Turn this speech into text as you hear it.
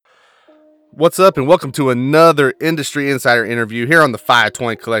What's up, and welcome to another Industry Insider interview here on the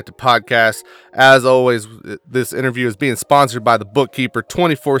 520 Collective Podcast. As always, this interview is being sponsored by The Bookkeeper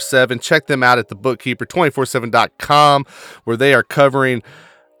 24/7. Check them out at thebookkeeper247.com, where they are covering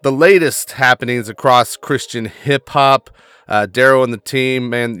the latest happenings across Christian hip-hop. Daryl and the team,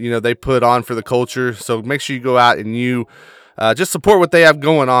 man, they put on for the culture, so make sure you go out and you just support what they have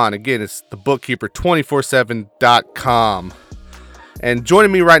going on. Again, it's thebookkeeper247.com. And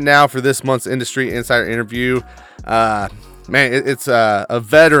joining me right now for this month's Industry Insider interview, it's a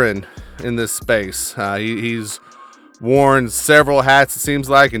veteran in this space. He's worn several hats, it seems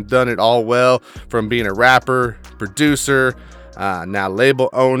like, and done it all well, from being a rapper, producer, now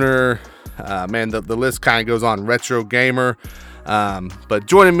label owner. The list kind of goes on. Retro gamer. But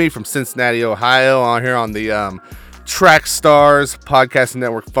joining me from Cincinnati, Ohio, on here on the Track Stars Podcasting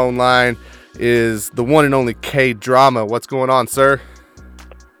Network phone line is the one and only K Drama. What's going on, sir?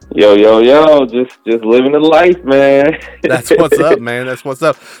 Yo, just living the life, man. That's what's up, man. That's what's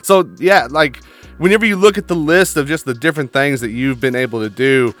up. So, yeah, like, whenever you look at the list of just the different things that you've been able to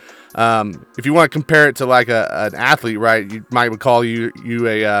do, if you want to compare it to, like, an athlete, right, you might call you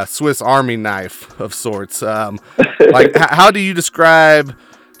a Swiss Army knife of sorts. Like, how do you describe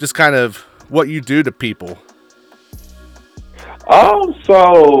just kind of what you do to people?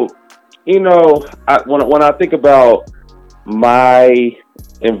 So, when I think about my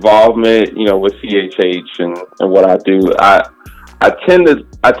involvement, with CHH and what I do, I tend to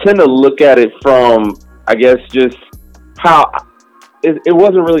look at it from, I guess, just how it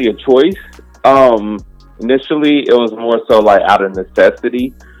wasn't really a choice. Initially, it was more so like out of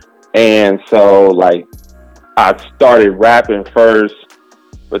necessity, and so like I started rapping first,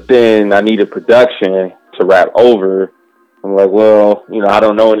 but then I needed production to rap over. I'm like, well, I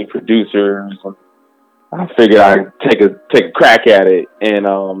don't know any producers. I figured I'd take a crack at it, and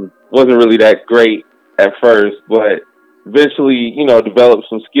wasn't really that great at first, but eventually, developed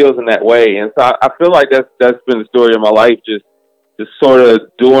some skills in that way. And so I feel like that's been the story of my life, just sort of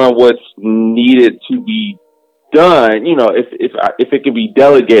doing what's needed to be done. If it can be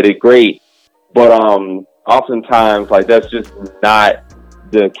delegated, great, but oftentimes like that's just not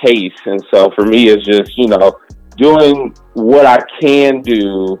the case. And so for me, it's just doing what I can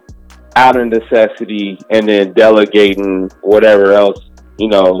do out of necessity, and then delegating whatever else,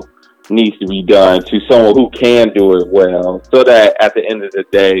 needs to be done to someone who can do it well, so that at the end of the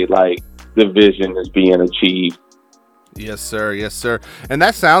day, like, the vision is being achieved. Yes, sir. Yes, sir. And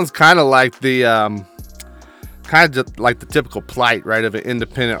that sounds kind of like the typical plight, right, of an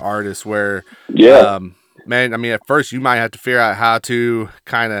independent artist, where, at first you might have to figure out how to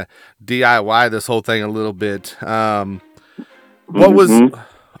kind of DIY this whole thing a little bit. What was,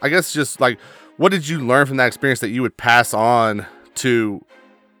 I guess, just like, what did you learn from that experience that you would pass on to,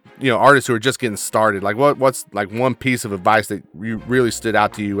 artists who are just getting started? Like, what's like one piece of advice that you really stood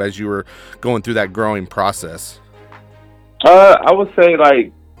out to you as you were going through that growing process? I would say,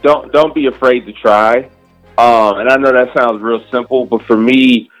 like, don't be afraid to try. And I know that sounds real simple, but for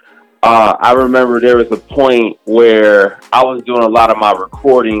me, I remember there was a point where I was doing a lot of my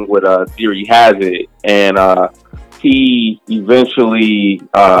recording with Theory Has It, and he eventually,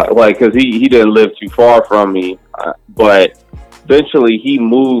 because he didn't live too far from me, but eventually he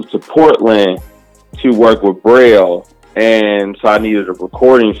moved to Portland to work with Braille, and so I needed a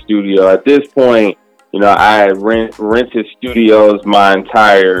recording studio. At this point, I had rented studios my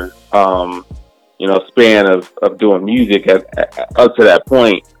entire, span of doing music up to that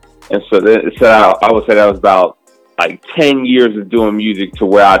point. And so I would say that was about like 10 years of doing music, to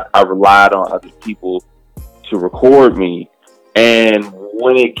where I relied on other people to record me. And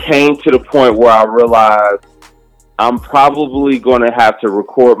when it came to the point where I realized I'm probably going to have to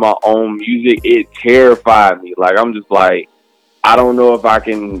record my own music, it terrified me. Like, I'm just like, I don't know if I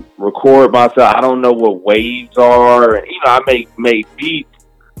can record myself. I don't know what waves are. And, I make beats,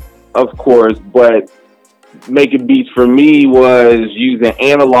 of course, but making beats for me was using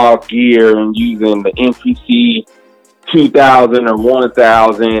analog gear and using the MPC 2000 or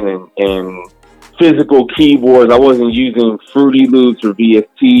 1000 and physical keyboards. I wasn't using Fruity Loops or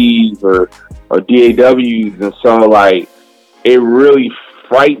VSTs or DAWs, and so like it really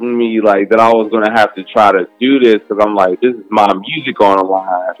frightened me, like, that I was gonna have to try to do this, because I'm like, this is my music on the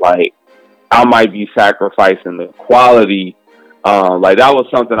line. Like, I might be sacrificing the quality. Like, that was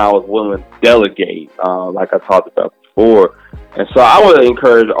something I was willing to delegate, like I talked about before. And so I would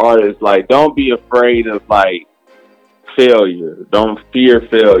encourage artists, like, don't be afraid of, like, failure. Don't fear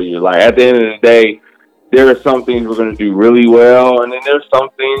failure. Like, at the end of the day, there are some things we're going to do really well, and then there's some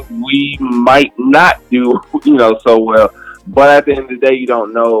things we might not do, so well. But at the end of the day, you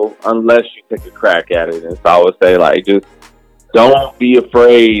don't know unless you take a crack at it. And so I would say, like, just don't be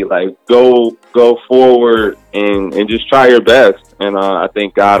afraid. Like, go forward and just try your best. And I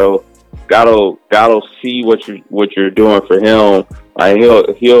think God'll see what you're doing for him. Like,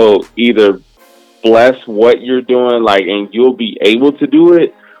 he'll either bless what you're doing, like, and you'll be able to do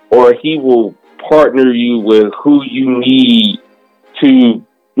it, or he will partner you with who you need to,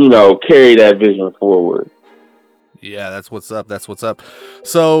 carry that vision forward. Yeah, that's what's up. That's what's up.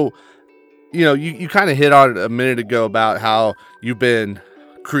 So, you kind of hit on it a minute ago about how you've been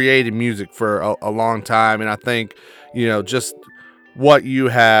creating music for a long time. And I think, just what you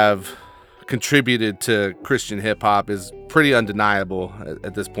have contributed to Christian hip hop is pretty undeniable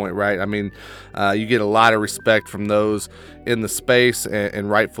at this point, right? I mean, you get a lot of respect from those in the space, and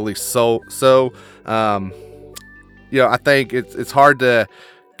rightfully so. I think it's hard to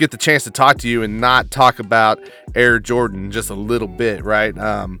get the chance to talk to you and not talk about Air Jordan just a little bit, right?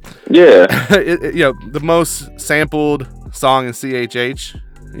 Yeah. The most sampled song in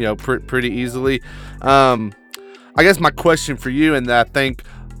CHH, pretty easily. I guess my question for you, and that I think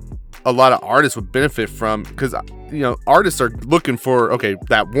a lot of artists would benefit from, because artists are looking for, okay,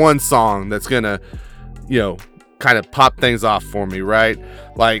 that one song that's gonna kind of pop things off for me, right?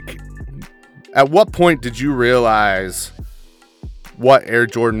 Like, at what point did you realize what Air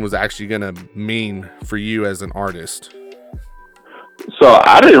Jordan was actually gonna mean for you as an artist? So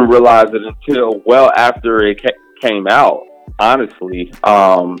I didn't realize it until well after it came out, honestly.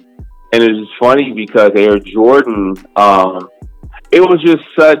 And it's funny because Air Jordan, it was just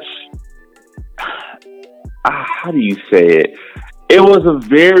such, how do you say it? It was a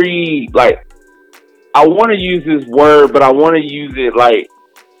very, like, I want to use this word, but I want to use it like,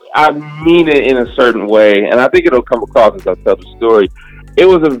 I mean it in a certain way, and I think it'll come across as I tell the story. It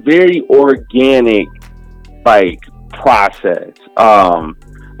was a very organic, like, process.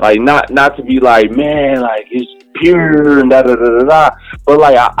 Like, not to be like, man, like, it's pure and da da da da da. But,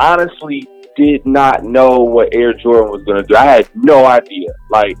 like, I honestly did not know what Air Jordan was gonna do. I had no idea.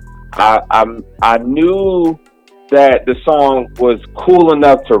 Like, I knew that the song was cool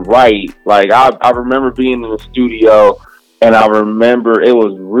enough to write. Like, I remember being in the studio. And I remember it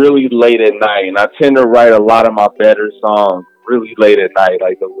was really late at night, and I tend to write a lot of my better songs really late at night,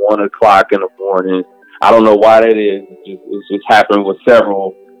 like the 1 o'clock in the morning. I don't know why that is. It's just happened with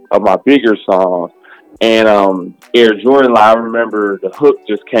several of my bigger songs. And Air Jordan, like, I remember the hook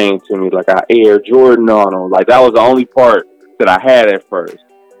just came to me, like, I Air Jordan on them. Like, that was the only part that I had at first.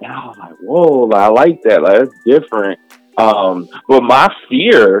 And I was like, whoa, like, I like that. Like, that's different. But my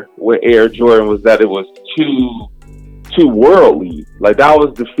fear with Air Jordan was that it was too worldly. Like, that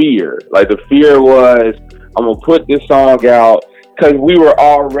was the fear. Like, the fear was, I'm gonna put this song out, because we were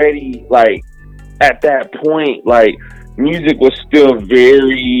already, like, at that point, like, music was still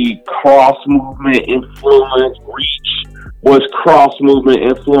very cross movement influence. Reach was cross movement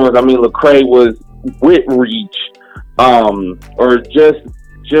influence. I mean, Lecrae was with Reach, or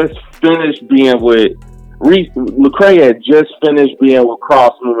just finished being with Reach. Lecrae had just finished being with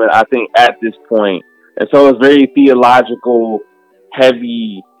cross movement, I think, at this point. And so it's very theological,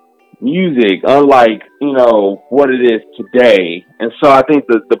 heavy music, unlike, what it is today. And so I think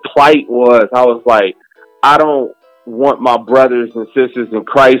the plight was, I was like, I don't want my brothers and sisters in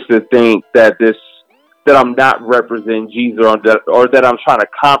Christ to think that I'm not representing Jesus, or that I'm trying to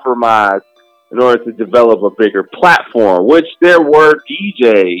compromise in order to develop a bigger platform, which there were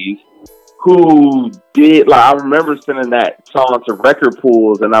DJs who did. Like, I remember sending that song to record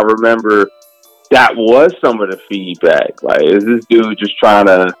pools, and I remember that was some of the feedback. Like, is this dude just trying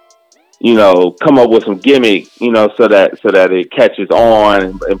to, come up with some gimmick, so that it catches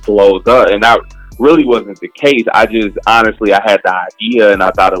on and blows up? And that really wasn't the case. I just, honestly, I had the idea and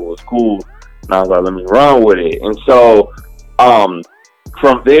I thought it was cool. And I was like, let me run with it. And so,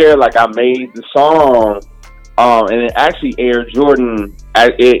 from there, like, I made the song, and it actually Air Jordan,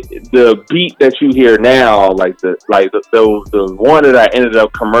 the beat that you hear now, like the one that I ended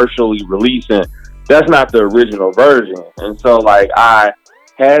up commercially releasing, that's not the original version. And so, like, I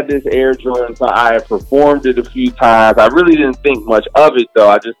had this Air Jordan song. I had performed it a few times. I really didn't think much of it, though.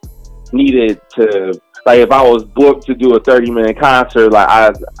 I just needed to, like, if I was booked to do a 30-minute concert, like,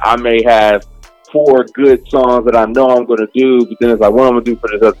 I may have 4 good songs that I know I'm going to do, but then it's like, what I'm going to do for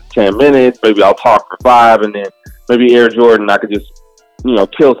this other 10 minutes? Maybe I'll talk for 5, and then maybe Air Jordan, I could just,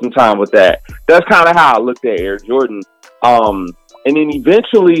 kill some time with that. That's kind of how I looked at Air Jordan. And then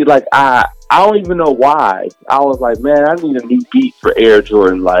eventually, like, I don't even know why. I was like, man, I need a new beat for Air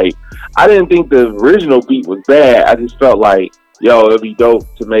Jordan. Like, I didn't think the original beat was bad. I just felt like, it'd be dope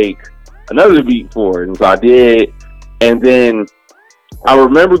to make another beat for it. And so I did. And then I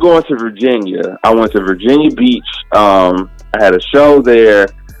remember going to Virginia. I went to Virginia Beach. I had a show there,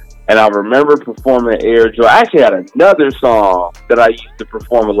 and I remember performing Air Jordan. I actually had another song that I used to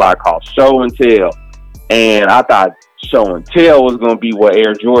perform a lot called Show and Tell. And I thought Show and Tell was going to be what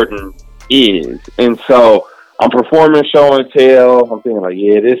Air Jordan is. And so I'm performing Show and Tell. I'm thinking like,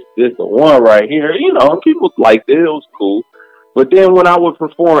 yeah, this the one right here. You know, and people liked it. It was cool. But then when I would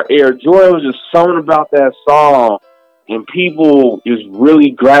perform Air Jordan, it was just something about that song, and people just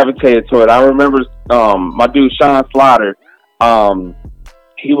really gravitated to it. I remember my dude Sean Slaughter,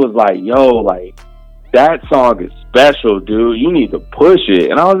 he was like, yo, like, that song is special, dude. You need to push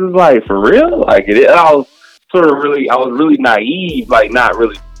it. And I was just like, for real? Like, I was really naive, like, not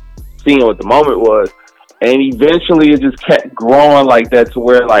really seeing what the moment was. And eventually it just kept growing like that to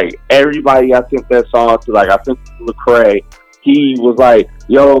where, like, everybody I sent that song to, like, I sent it to Lecrae. He was like,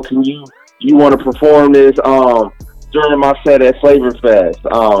 yo, can you want to perform this during my set at Flavor Fest?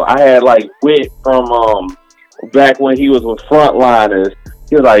 I had, like, Whit from back when he was with Frontliners.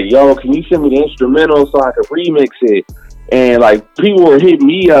 He was like, yo, can you send me the instrumental so I could remix it? And, like, people were hitting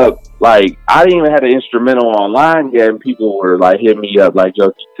me up. Like, I didn't even have the instrumental online yet, and people were, like, hitting me up, like,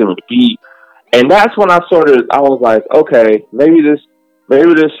 yo, can you send me the beat? And that's when I was like, okay, maybe this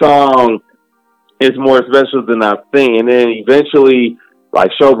song is more special than I think. And then eventually,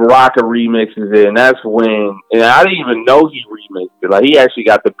 like, Show Baraka remixes it, and that's when, and I didn't even know he remixed it. Like, he actually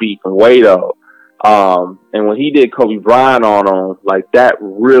got the beat from Wado. And when he did Kobe Bryant on him, like, that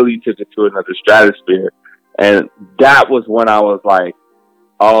really took it to another stratosphere. And that was when I was like,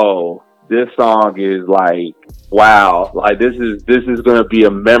 oh, this song is like, wow, like, this is going to be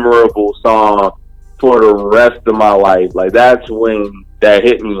a memorable song for the rest of my life. Like, that's when that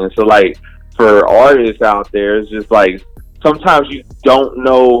hit me. And so, like, for artists out there, it's just like, sometimes you don't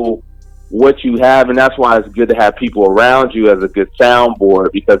know what you have, and that's why it's good to have people around you as a good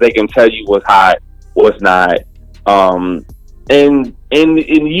soundboard, because they can tell you what's hot, what's not. And you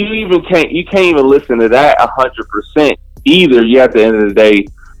can't even listen to that 100% either. You at the end of the day,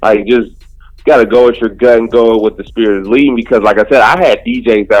 like, just gotta go with your gut and go with the spirit is leading, because, like I said, I had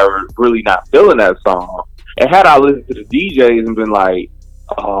DJs that were really not feeling that song, and had I listened to the DJs and been like,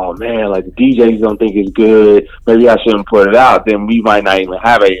 oh man, like, the DJs don't think it's good, maybe I shouldn't put it out, then we might not even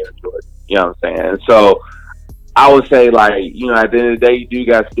have Air Jordan. You know what I'm saying? So I would say, like, you know, at the end of the day, you do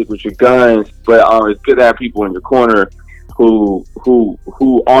got to stick with your guns, but it's good to have people in your corner who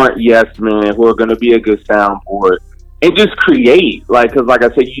aren't yes men, who are going to be a good soundboard, and just create. Like, because, like I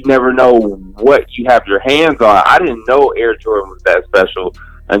said, you never know what you have your hands on. I didn't know Air Jordan was that special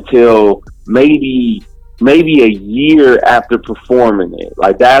until maybe a year after performing it.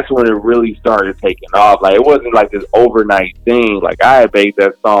 Like, that's when it really started taking off. Like, it wasn't like this overnight thing. Like, I had made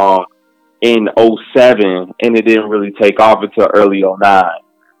that song in 2007, and it didn't really take off until early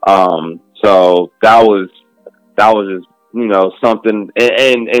 2009. So that was just, you know, something.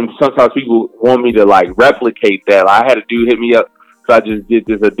 And sometimes people want me to, like, replicate that. I had a dude hit me up, so I just did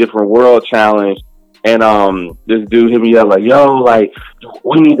this A Different World challenge, and this dude hit me up like, yo, like,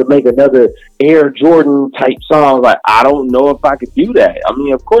 we need to make another Air Jordan type song. Like, I don't know if I could do that. I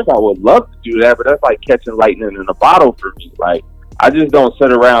mean, of course I would love to do that, but that's like catching lightning in a bottle for me. Like, I just don't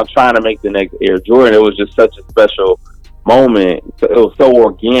sit around trying to make the next Air Jordan. It was just such a special moment. It was so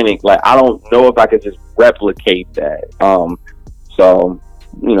organic. Like, I don't know if I could just replicate that. So,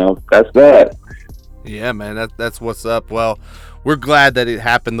 you know, that's that. Yeah, man, that's what's up. Well, we're glad that it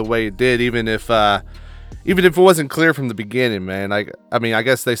happened the way it did, even if it wasn't clear from the beginning, man. Like, I mean, I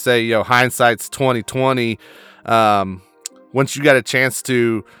guess they say, you know, hindsight's 20/20. Once you got a chance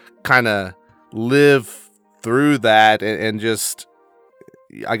to kind of live through that and just,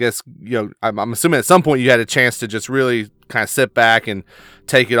 I guess, you know, I'm assuming at some point you had a chance to just really kind of sit back and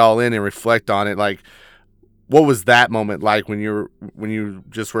take it all in and reflect on it. Like, what was that moment like when you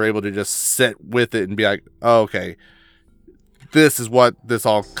just were able to just sit with it and be like, oh, okay, this is what this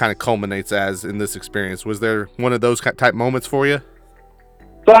all kind of culminates as in this experience? Was there one of those type moments for you?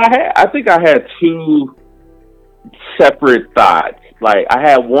 So I think I had two separate thoughts. Like, I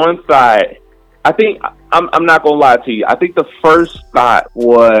had one thought. I think I'm not gonna lie to you. I think the first thought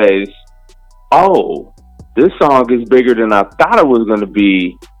was, oh, this song is bigger than I thought it was gonna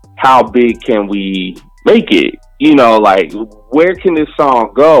be. How big can we make it? You know, like, where can this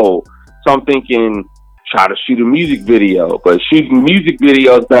song go? So I'm thinking, try to shoot a music video. But shooting music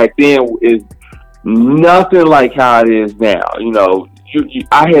videos back then is nothing like how it is now. You know,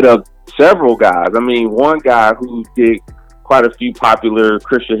 I hit up several guys. I mean, one guy who did quite a few popular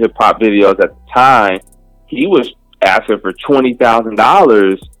Christian hip hop videos at the time, he was asking for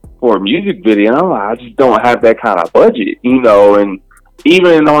 $20,000 for a music video. And I'm like, I just don't have that kind of budget, you know. And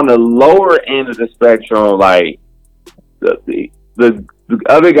even on the lower end of the spectrum, like the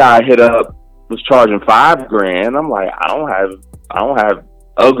other guy hit up was charging $5,000. I'm like, I don't have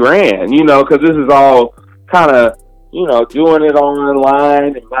 $1,000, you know, because this is all kind of, you know, doing it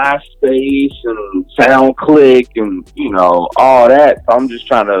online and MySpace and SoundClick and, you know, all that. So I'm just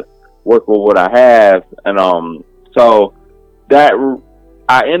trying to work with what I have. And so that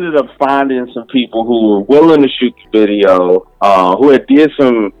I ended up finding some people who were willing to shoot the video, who had did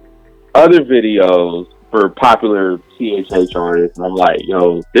some other videos for popular CHH artists. And I'm like,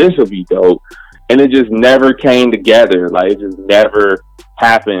 yo, this will be dope. And it just never came together. Like, it just never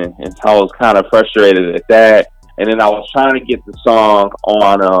happened. And so I was kind of frustrated at that. And then I was trying to get the song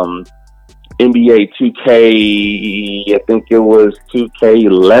on NBA 2K, I think it was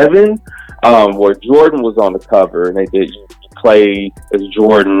 2K11, where Jordan was on the cover. And they did, you play as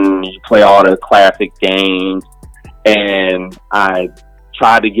Jordan, you play all the classic games. And I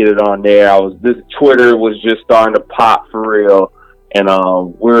tried to get it on there. This Twitter was just starting to pop for real. And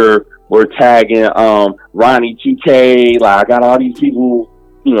we're tagging Ronnie 2K. Like, I got all these people,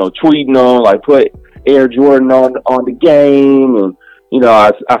 you know, tweeting on, like, put Air Jordan on the game. And, you know,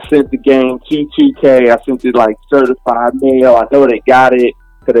 I sent the game to 2K. I sent it like certified mail. I know they got it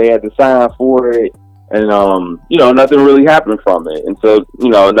because they had to sign for it. And, you know, nothing really happened from it. And so, you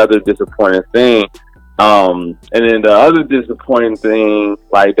know, another disappointing thing. And then the other disappointing thing,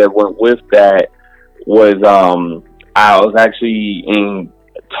 like, that went with that was I was actually in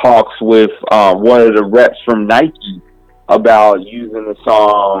talks with one of the reps from Nike about using the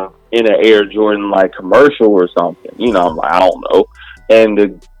song in an Air Jordan like commercial or something. You know, I'm like, I don't know. And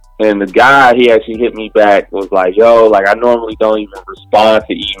the guy, he actually hit me back, was like, yo, like, I normally don't even respond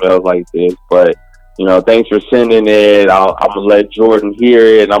to emails like this, but, you know, thanks for sending it. I'm gonna let Jordan hear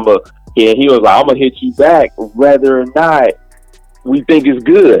it. And he was like, I'm gonna hit you back whether or not we think it's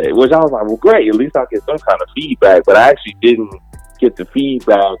good. Which I was like, well, great. At least I'll get some kind of feedback. But I actually didn't get the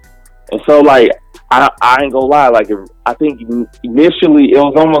feedback. And so, like, I ain't gonna lie. Like, I think initially it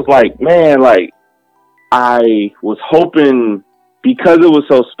was almost like, man, like, I was hoping, because it was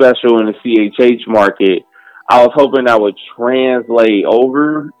so special in the CHH market, I was hoping that would translate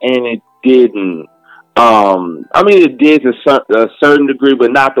over, and it didn't. I mean, it did to a certain degree,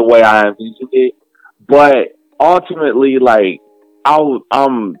 but not the way I envisioned it. But ultimately, like, I'm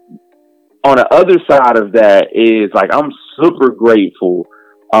on the other side of that is, like, I'm super grateful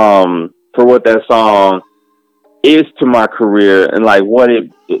for what that song is to my career and, like, what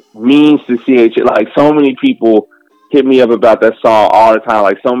it means to CHH. Like, so many people hit me up about that song all the time.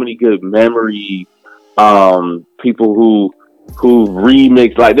 Like, so many good memories. People who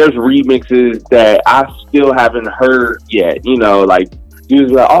remix, like, there's remixes that I still haven't heard yet, you know, like,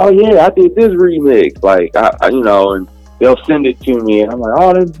 dudes like, oh yeah, I did this remix, like, I you know, and they'll send it to me and I'm like,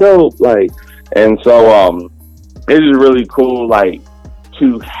 oh, that's dope. Like, and so it is really cool, like,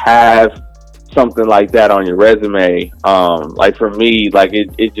 to have something like that on your resume. Like, for me, like,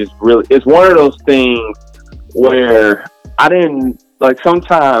 it just really, it's one of those things where I didn't, like,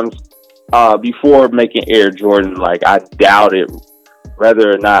 sometimes before making Air Jordan, like, I doubted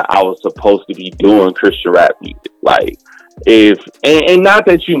whether or not I was supposed to be doing Christian rap music. Like, and not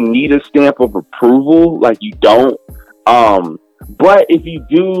that you need a stamp of approval, like, you don't. But if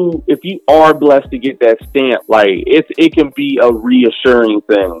you are blessed to get that stamp, like, it can be a reassuring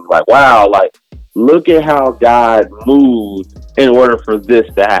thing. Like, wow, like, look at how God moved in order for this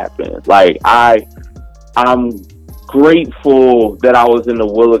to happen. Like, I'm grateful that I was in the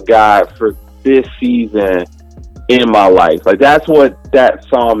will of God for this season in my life. Like, that's what that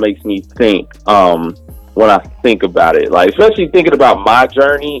song makes me think when I think about it. Like, especially thinking about my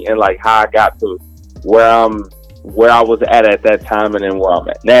journey and, like, how I got to where I was at that time and then where I'm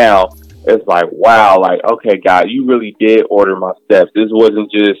at now. It's like, wow, like, okay, God, you really did order my steps. This wasn't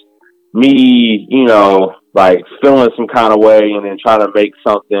just me, you know, like, feeling some kind of way and then trying to make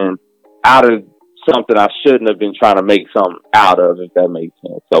something out of something I shouldn't have been trying to make something out of, if that makes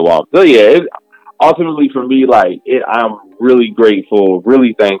sense. So yeah, ultimately for me, like, I'm really grateful,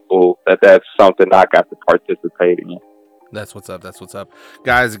 really thankful that that's something I got to participate in. That's what's up. That's what's up.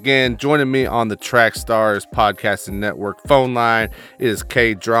 Guys, again, joining me on the Trackstarz Podcasting Network phone line is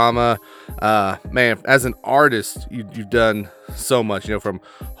K Drama. Man, as an artist, you've done so much, you know, from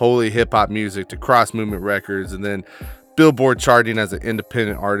Holy Hip Hop Music to Cross Movement Records and then Billboard charting as an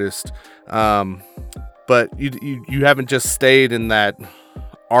independent artist. But you haven't just stayed in that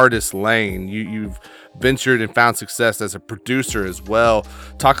artist lane. You've ventured and found success as a producer as well.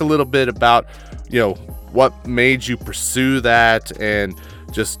 Talk a little bit about, you know, what made you pursue that and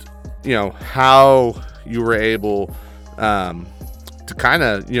just how you were able to kind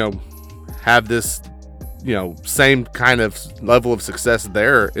of, have this, same kind of level of success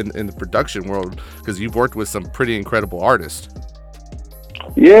there in the production world, because you've worked with some pretty incredible artists.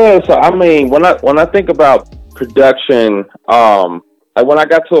 Yeah, so I mean, when I think about production, like when I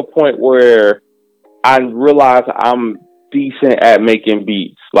got to a point where I realized I'm decent at making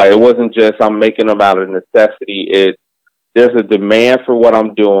beats. Like it wasn't just I'm making them out of necessity. There's a demand for what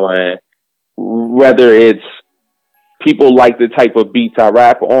I'm doing, whether it's people like the type of beats I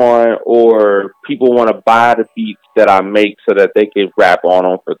rap on, or people want to buy the beats that I make so that they can rap on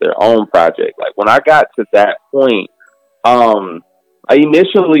them for their own project. Like when I got to that point, um, I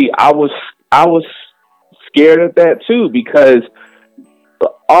initially I was scared of that too, because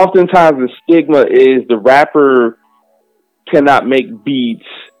oftentimes the stigma is the rapper cannot make beats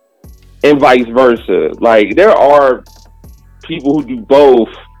and vice versa. Like there are people who do both,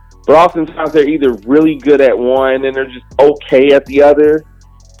 but oftentimes they're either really good at one and they're just okay at the other.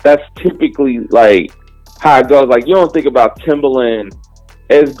 That's typically like how it goes. Like you don't think about Timbaland,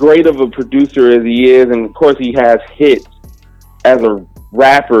 as great of a producer as he is, and of course he has hits as a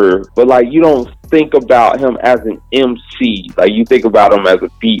rapper, but like you don't think about him as an MC. Like you think about him as a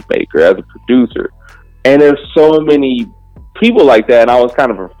beat maker, as a producer. And there's so many people like that, and I was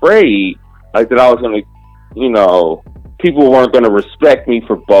kind of afraid like that I was gonna, people weren't gonna respect me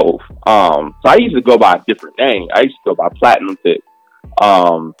for both. So I used to go by a different name. I used to go by Platinum Tip.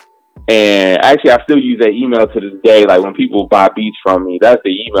 Um, and actually, I still use that email to this day. Like when people buy beats from me, that's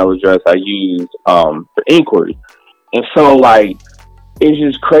the email address I use for inquiry. And so, like, it's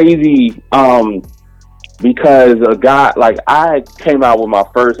just crazy because a guy, like, I came out with my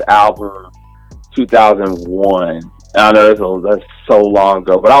first album 2001. I know that's so long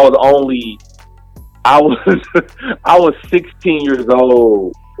ago, but I was I was 16 years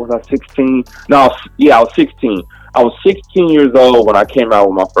old. Was I 16? No, yeah, I was 16. I was 16 years old when I came out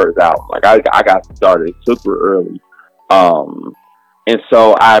with my first album. Like I got started super early, and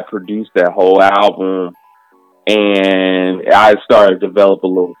so I produced that whole album, and I started to develop a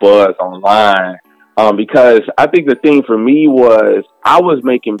little buzz online. Because I think the thing for me was I was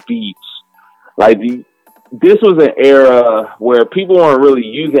making beats. Like this was an era where people weren't really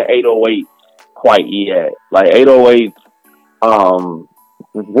using 808 quite yet. Like 808s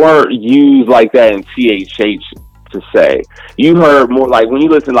weren't used like that in CHH to say. You heard more like when you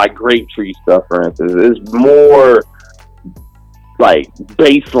listen to like Grape Tree stuff, for instance, it's more like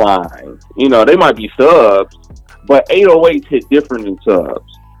bass line. They might be subs, but 808s hit different than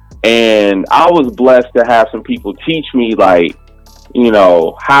subs. And I was blessed to have some people teach me like,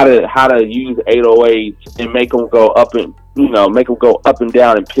 how to use 808s and make them go up and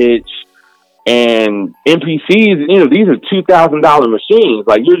down in pitch. And MPCs, these are $2,000 machines.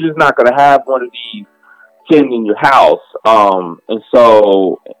 Like you're just not gonna have one of these sitting in your house. And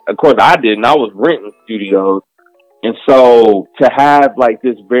so of course I didn't. I was renting studios, and so to have like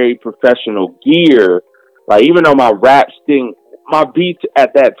this very professional gear, like even though my beats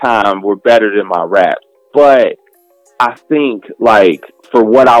at that time were better than my raps, but I think like for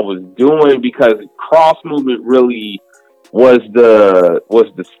what I was doing, because cross movement really was the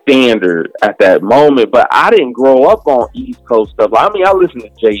standard at that moment. But I didn't grow up on East Coast stuff. I mean, I listened to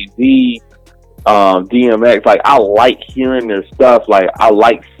Jay-Z, DMX. Like I like hearing their stuff. Like I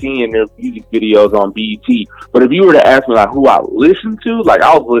like seeing their music videos on BET. But if you were to ask me like who I listened to, like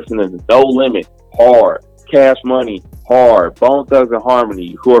I was listening to No Limit, hard. Cash Money, hard. Bone Thugs and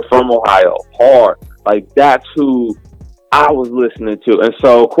Harmony, who are from Ohio, hard. Like that's who I was listening to. And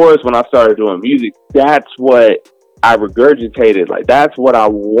so of course when I started doing music, that's what I regurgitated. Like that's what I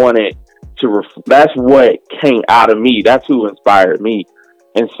wanted to that's what came out of me. That's who inspired me.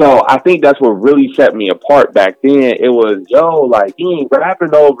 And so I think that's what really set me apart back then. It was, like you ain't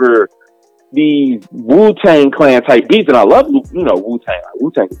rapping over these Wu-Tang Clan type beats. And I love, Wu-Tang. Like,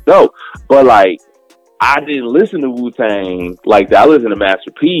 Wu-Tang is dope. But like I didn't listen to Wu-Tang like that. I listened to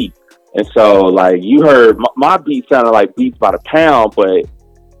Master P. And so like you heard my beat sounded like Beats by the Pound, but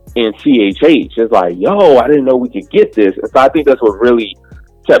in CHH, it's like, I didn't know we could get this. And so I think that's what really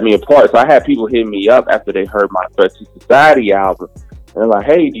set me apart. So I had people hit me up after they heard my Threat to Society album. And they're like,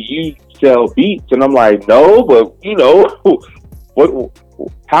 hey, do you sell beats? And I'm like, no, but, what?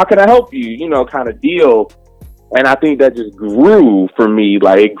 How can I help you? Kind of deal. And I think that just grew for me.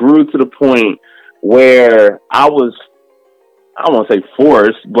 Like, it grew to the point where I won't say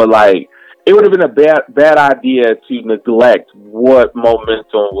forced, but like, it would have been a bad idea to neglect what momentum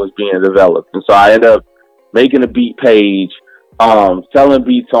was being developed. And so I ended up making a beat page, selling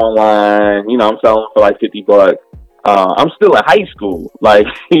beats online. I'm selling for like $50. I'm still in high school, like,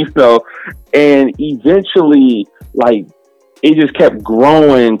 and eventually, like, it just kept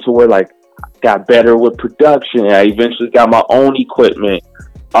growing to where, like, I got better with production. I eventually got my own equipment.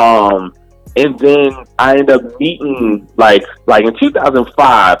 And then I ended up meeting, like in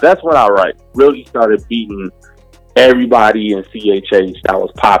 2005, that's when I really started beating everybody in CHH that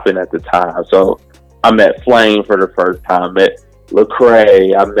was popping at the time. So I met Flame for the first time, met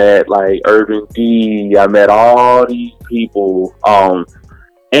Lecrae, I met like Urban D, I met all these people,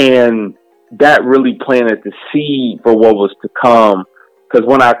 and that really planted the seed for what was to come. Because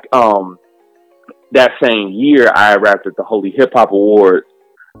when I that same year I rapped at the Holy Hip Hop Awards,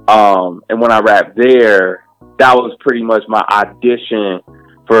 and when I rapped there, that was pretty much my audition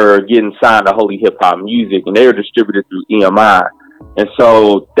for getting signed to Holy Hip Hop Music, and they were distributed through EMI. And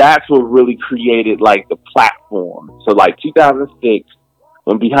so that's what really created like the platform. So like 2006,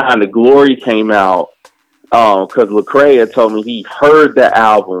 when Behind the Glory came out, because Lecrae had told me he heard the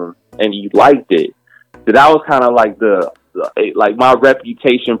album and he liked it. So that was kind of like like my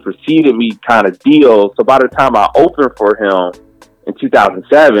reputation preceded me kind of deal. So by the time I opened for him in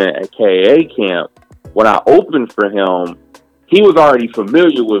 2007 at KAA camp, when I opened for him, he was already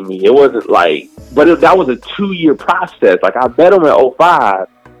familiar with me. It wasn't like, that was a 2-year process. Like I met him in 05,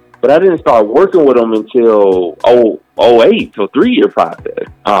 but I didn't start working with him until 08, so 3-year process.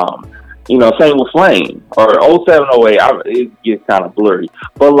 Same with Flame, or 07, 08, it gets kind of blurry.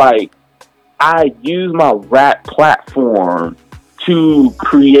 But like, I use my rap platform to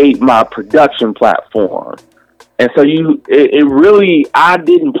create my production platform. And so it really, I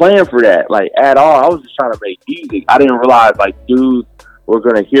didn't plan for that, like, at all. I was just trying to make music. I didn't realize, like, dudes were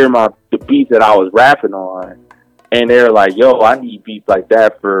going to hear the beats that I was rapping on. And they were like, yo, I need beats like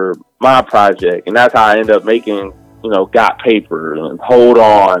that for my project. And that's how I ended up making, Got Paper and Hold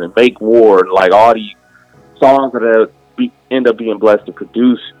On and Make War and, like, all these songs that I end up being blessed to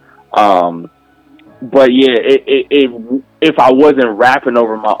produce. But, yeah, if I wasn't rapping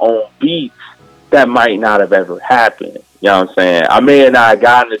over my own beats, that might not have ever happened. You know what I'm saying? I may have not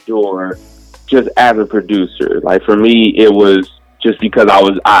gotten the door just as a producer. Like for me, it was just because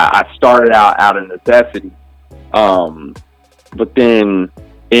I started out of necessity. But then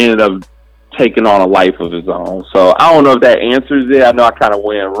ended up taking on a life of his own. So I don't know if that answers it. I know I kind of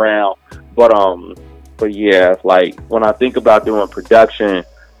went around, but yeah, like when I think about doing production,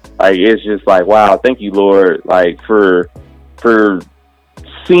 like it's just like, wow, thank you, Lord, like for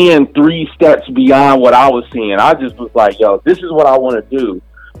seeing 3 steps beyond what I was seeing. I just was like, yo, this is what I want to do.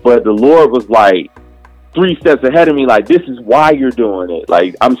 But the Lord was like 3 steps ahead of me, like, this is why you're doing it.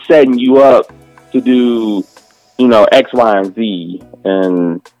 Like, I'm setting you up to do, X, Y, and Z.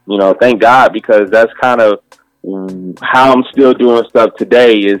 And, thank God, because that's kind of how I'm still doing stuff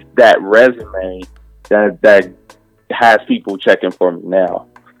today, is that resume that has people checking for me now.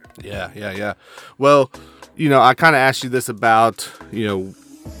 Yeah. Well, I kind of asked you this about,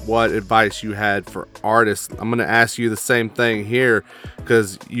 what advice you had for artists. I'm going to ask you the same thing here,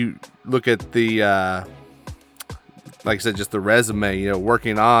 because you look at the, like I said, just the resume,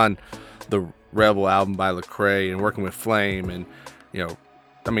 working on the Rebel album by Lecrae and working with Flame. And,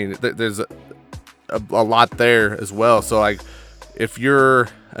 there's a lot there as well. So like, if you're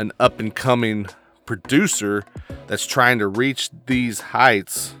an up and coming producer that's trying to reach these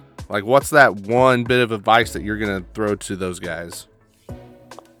heights, like what's that one bit of advice that you're going to throw to those guys?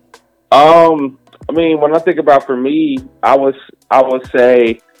 When I think about, for me, I would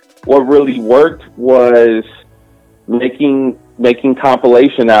say what really worked was making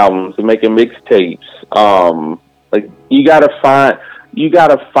compilation albums and making mixtapes. Like you gotta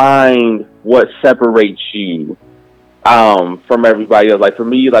find what separates you from everybody else. Like for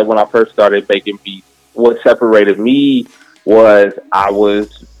me, like when I first started making beats, what separated me was I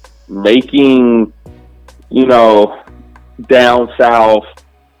was making, down south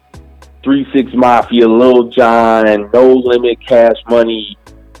 3-6 Mafia, Lil Jon, No Limit, Cash Money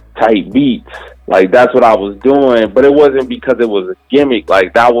type beats. Like that's what I was doing, but it wasn't because it was a gimmick.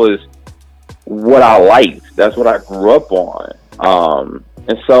 Like that was what I liked. That's what I grew up on.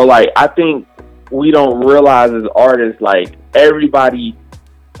 And so like I think we don't realize as artists, like everybody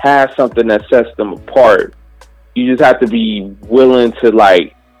has something that sets them apart. You just have to be willing to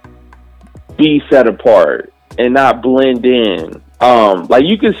like be set apart and not blend in. Like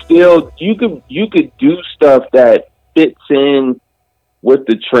you could do stuff that fits in with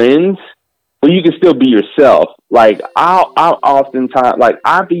the trends, but you can still be yourself. Like I'll oftentimes, like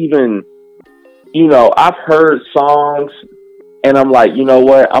I've even, I've heard songs and I'm like, you know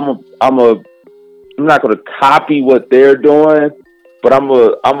what, I'm not going to copy what they're doing, but I'm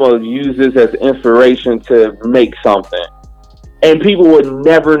gonna use this as inspiration to make something. And people would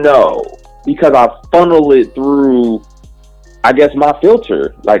never know because I funnel it through, I guess, my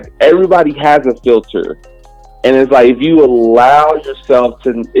filter. Like, everybody has a filter. And it's like, if you allow yourself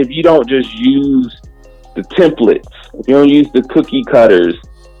to, if you don't just use the templates, if you don't use the cookie cutters,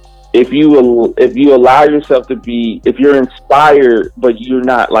 if you allow yourself to be, if you're inspired, but you're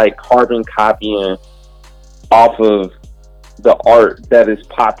not like carbon copying off of the art that is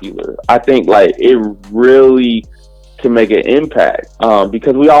popular, I think like it really can make an impact,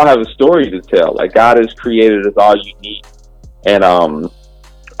 because we all have a story to tell. Like, God has created us all unique. And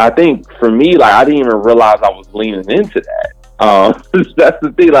I think for me, like, I didn't even realize I was leaning into that. That's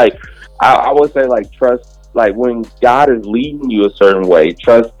the thing. Like, I would say, like, trust, like, when God is leading you a certain way,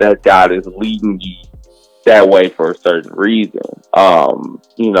 trust that God is leading you that way for a certain reason.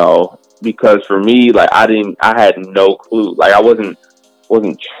 You know, because for me, like, I had no clue. Like, I wasn't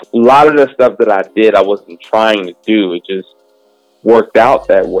a lot of the stuff that I did, I wasn't trying to do. It just worked out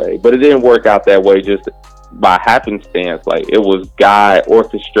that way. But it didn't work out that way just by happenstance. Like, it was God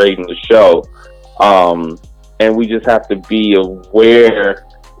orchestrating the show. And we just have to be aware,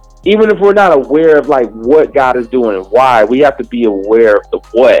 even if we're not aware of like what God is doing and why, we have to be aware of the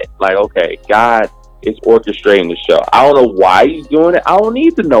what. Like, okay, God is orchestrating the show. I don't know why he's doing it. I don't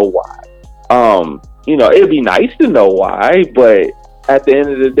need to know why. You know, it'd be nice to know why, but at the end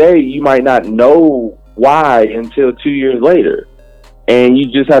of the day, you might not know why until 2 years later. And you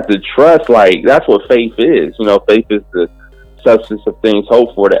just have to trust, like, that's what faith is. You know, faith is the substance of things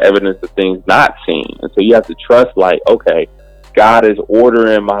hoped for, the evidence of things not seen. And so you have to trust, like, okay, God is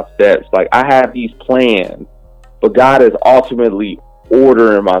ordering my steps. Like, I have these plans, but God is ultimately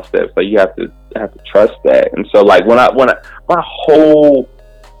ordering my steps. Like, you have to trust that. And so, like, when I my whole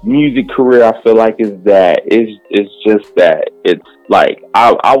music career, I feel like is just that. It's like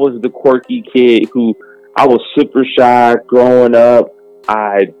I was the quirky kid who, I was super shy growing up.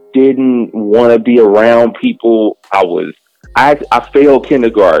 I didn't want to be around people. I failed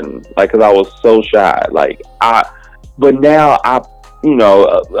kindergarten, like, because I was so shy. Like, but now you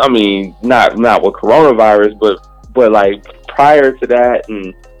know, I mean, not with coronavirus, but like prior to that,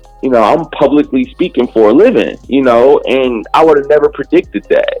 and you know, I'm publicly speaking for a living, you know, and I would have never predicted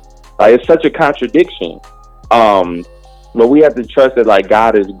that. Like, it's such a contradiction. But we have to trust that, like,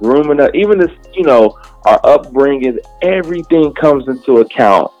 God is grooming us. Even this, you know, our upbringing, everything comes into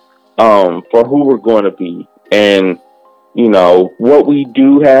account for who we're going to be. And, you know, what we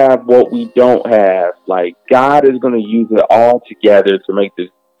do have, what we don't have, like, God is going to use it all together to make this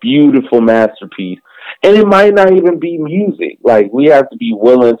beautiful masterpiece. And it might not even be music. Like, we have to be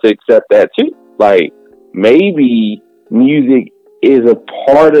willing to accept that too. Like, maybe music is a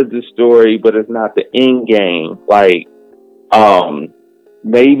part of the story, but it's not the end game. Like,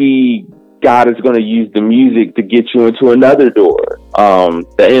 maybe God is going to use the music to get you into another door.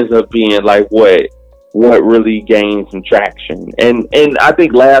 That ends up being like what really gains some traction. And I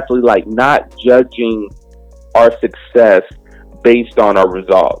think lastly, like, not judging our success based on our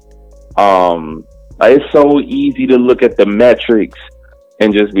results. It's so easy to look at the metrics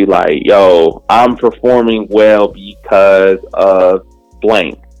and just be like, yo, I'm performing well because of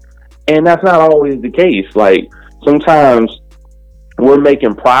blank. And that's not always the case. Like, sometimes we're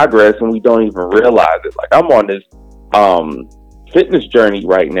making progress and we don't even realize it. Like, I'm on this fitness journey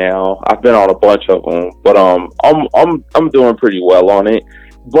right now. I've been on a bunch of them, but I'm doing pretty well on it.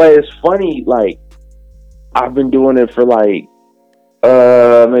 But it's funny, like, I've been doing it for like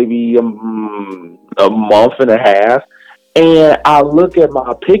maybe a month and a half, and I look at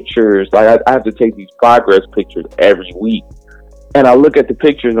my pictures. Like, I have to take these progress pictures every week. And I look at the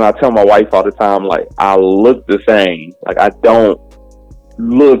pictures and I tell my wife all the time, like, I look the same. Like, it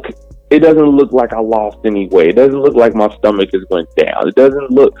doesn't look like I lost any weight. It doesn't look like my stomach is going down. It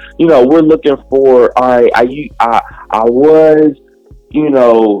doesn't look, you know, we're looking for, all right, I was, you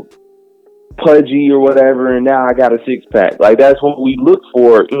know, pudgy or whatever, and now I got a six pack. Like, that's what we look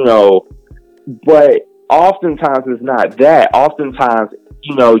for, you know, but oftentimes it's not that. Oftentimes,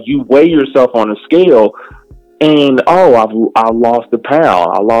 you know, you weigh yourself on a scale and, I lost a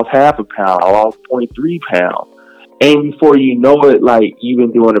pound. I lost half a pound. I lost 0.3 pounds. And before you know it, like, you've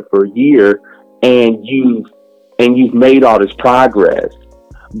been doing it for a year and you've made all this progress.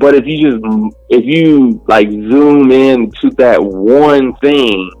 But if you like zoom in to that one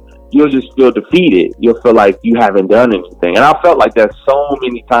thing, you'll just feel defeated. You'll feel like you haven't done anything. And I felt like that so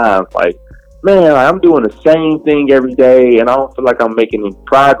many times. Like, man, I'm doing the same thing every day and I don't feel like I'm making any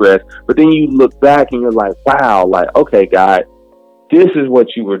progress. But then you look back and you're like, wow, like, okay, God, this is what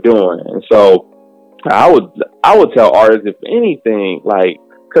you were doing. And so I would tell artists, if anything, like,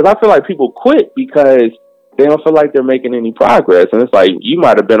 because I feel like people quit because they don't feel like they're making any progress, and it's like you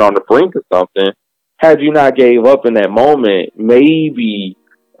might have been on the brink of something. Had you not gave up in that moment, maybe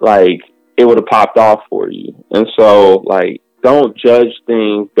like it would have popped off for you. And so, like, don't judge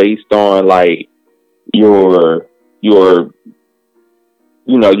things based on like your your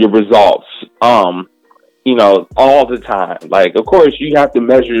results. All the time. Like, of course, you have to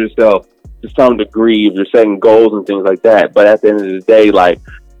measure yourself to some degree if you're setting goals and things like that. But at the end of the day, like,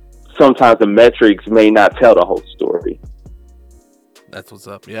 sometimes the metrics may not tell the whole story. That's what's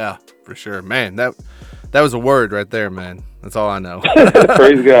up. Yeah, for sure, man. That was a word right there, man. That's all I know.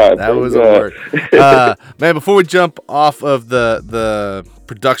 Praise God. That was a word. Man, before we jump off of the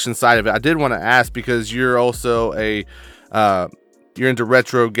production side of it, I did want to ask, because you're also you're into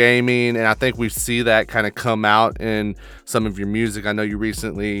retro gaming, and I think we see that kind of come out in some of your music. I know you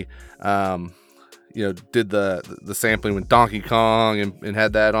recently, did the sampling with Donkey Kong and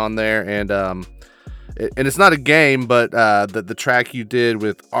had that on there, and it's not a game, but the track you did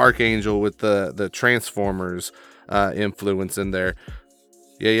with Archangel with the Transformers influence in there.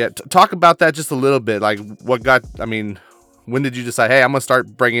 Yeah. Talk about that just a little bit. Like, when did you decide, hey, I'm gonna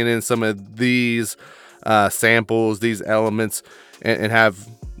start bringing in some of these samples, these elements, and have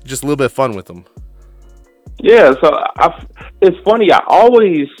just a little bit of fun with them? Yeah, so it's funny. I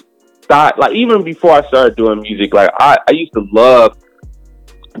always thought, like, even before I started doing music, like, I used to love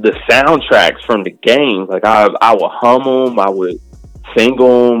the soundtracks from the games. Like, I would hum them, I would sing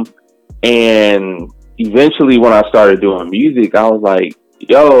them, and eventually when I started doing music, I was like,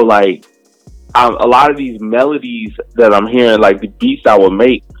 yo, like, a lot of these melodies that I'm hearing, like the beats I would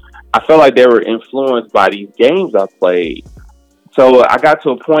make, I felt like they were influenced by these games I played. So I got to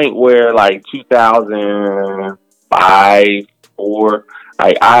a point where, like, 2005, 4,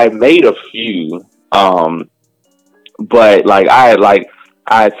 I made a few, but like I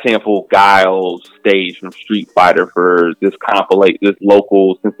had sampled Guile's stage from Street Fighter for this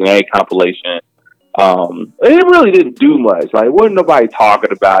local Cincinnati compilation. It really didn't do much. Like, wasn't nobody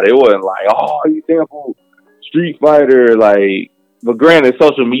talking about it. It wasn't like, oh, you sampled Street Fighter, like. But granted,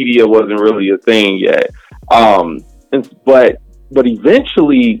 social media wasn't really a thing yet. But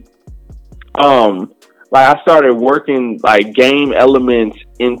eventually, like, I started working like game elements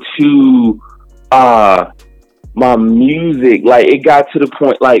into my music. Like, it got to the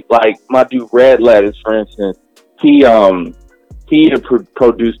point, like my dude Red Letters, for instance, he had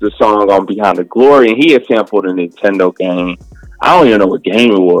produced a song on Behind the Glory, and he had sampled a Nintendo game. I don't even know what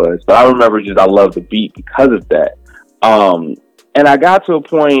game it was, but I remember I loved the beat because of that. And I got to a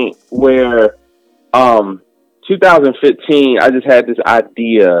point where 2015, I just had this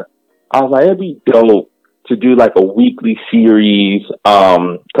idea. I was like, it'd be dope to do like a weekly series.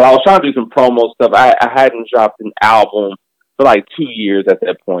 Cause I was trying to do some promo stuff. I hadn't dropped an album for like 2 years at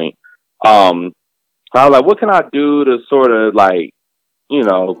that point. I was like, what can I do to sort of like,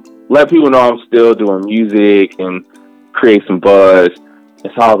 let people know I'm still doing music and create some buzz.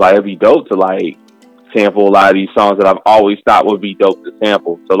 And so I was like, it'd be dope to like sample a lot of these songs that I've always thought would be dope to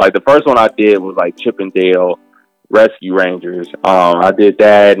sample. So like the first one I did was like Chip and Dale Rescue Rangers. I did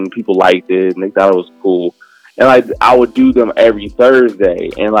that and people liked it and they thought it was cool. And like I would do them every Thursday,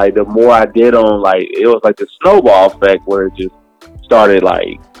 and like the more I did them, like it was like the snowball effect where it just started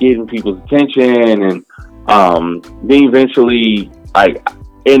like getting people's attention. And then eventually, like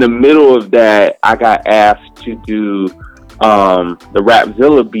in the middle of that, I got asked to do the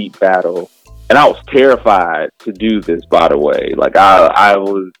Rapzilla beat battle. And I was terrified to do this, by the way. Like I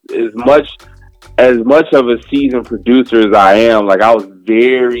was as much of a seasoned producer as I am, like I was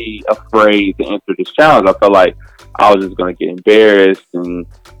very afraid to enter this challenge. I felt like I was just going to get embarrassed and,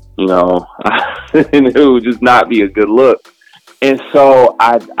 and it would just not be a good look. And so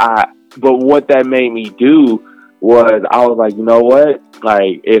but what that made me do was I was like, you know what?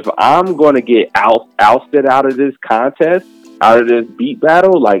 Like, if I'm going to get ousted out of this contest, out of this beat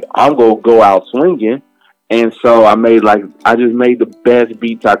battle, like I'm going to go out swinging. And so I just made the best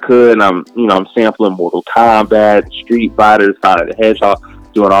beats I could. And I'm sampling Mortal Kombat, Street Fighter, Sonic the Hedgehog,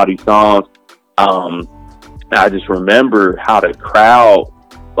 doing all these songs. I just remember how the crowd,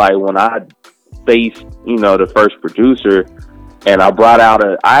 like when I faced, the first producer, and I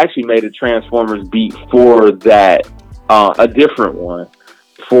actually made a Transformers beat for that, a different one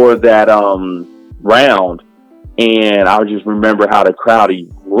for that round. And I just remember how the crowd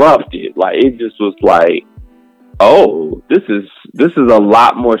erupted. Like, it just was like, oh, this is a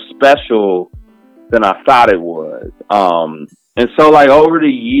lot more special than I thought it was. And so like over the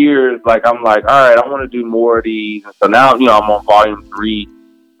years, like I'm like, all right, I want to do more of these. And so now, I'm on volume 3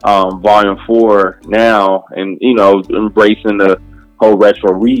 Volume 4 now, and embracing the whole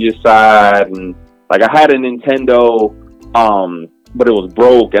retro Regis side. And like, I had a Nintendo, but it was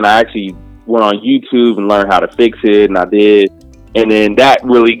broke, and I actually went on YouTube and learned how to fix it, and I did. And then that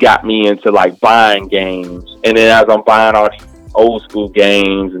really got me into like buying games. And then as I'm buying all these old school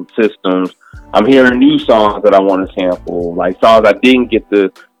games and systems, I'm hearing new songs that I want to sample, like songs I didn't get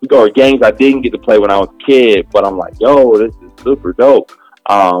to, or games I didn't get to play when I was a kid, but I'm like, yo, this is super dope.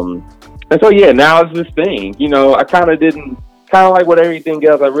 And so, yeah, now it's this thing, I kind of like with everything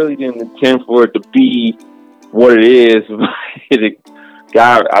else, I really didn't intend for it to be what it is.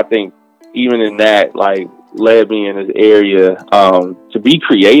 God, I think even in that, like, led me in this area, to be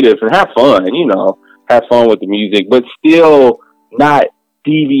creative and have fun, have fun with the music, but still not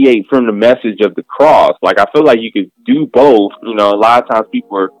deviate from the message of the cross. Like, I feel like you could do both. A lot of times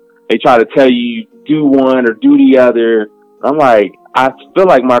they try to tell you do one or do the other. I'm like, I feel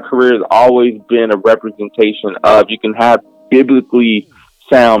like my career has always been a representation of, you can have biblically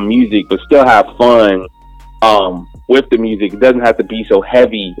sound music, but still have fun, with the music. It doesn't have to be so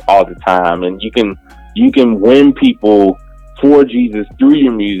heavy all the time. And you can win people for Jesus through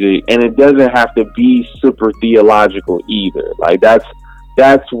your music, and it doesn't have to be super theological either. Like, that's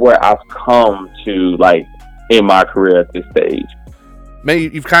where I've come to, like, in my career at this stage. Man,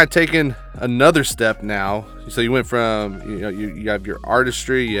 you've kind of taken another step now. So you went from, you have your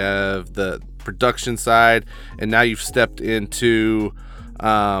artistry, you have the production side, and now you've stepped into,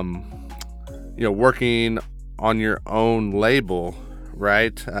 working on your own label,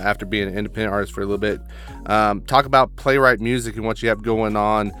 right? After being an independent artist for a little bit. Talk about Playwright Music and what you have going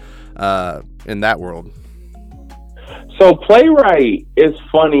on in that world. So Playwright is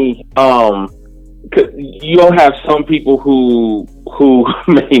funny. You'll have some people who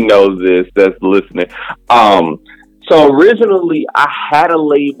may know this that's listening. So originally, I had a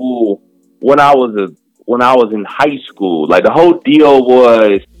label when I was in high school. Like, the whole deal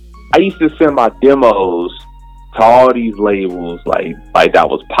was, I used to send my demos to all these labels, like that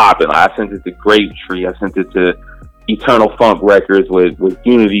was popping. I sent it to Grapetree. I sent it to Eternal Funk Records with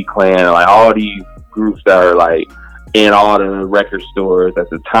Unity Clan, like all these groups that are like in all the record stores at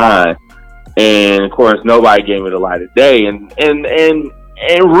the time. And of course, nobody gave it a light of day, and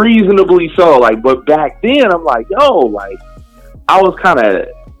reasonably so. Like, but back then, I'm like, yo, like, I was kind of,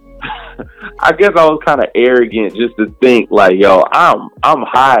 I guess I was kind of arrogant just to think like, yo, I'm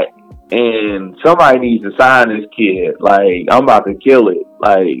hot, and somebody needs to sign this kid. Like, I'm about to kill it.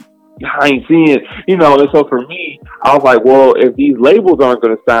 Like, I ain't seeing, And so for me, I was like, well, if these labels aren't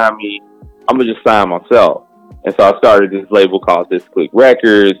going to sign me, I'm gonna just sign myself. And so I started this label called This Click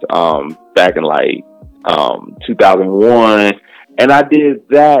Records, back in like 2001, and I did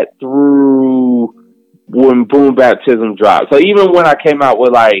that through when Boom Baptism dropped. So even when I came out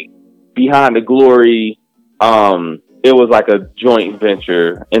with like Behind the Glory, it was like a joint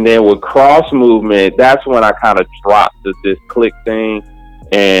venture. And then with Cross Movement, that's when I kind of dropped This Click thing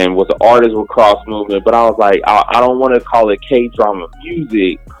and was an artist with Cross Movement. But I was like, I don't want to call it K-drama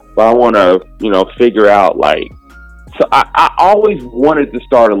music, but I want to, figure out like, so I always wanted to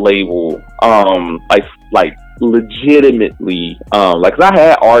start a label, like legitimately, like, 'cause I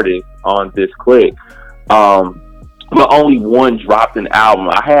had artists on This Click, but only one dropped an album.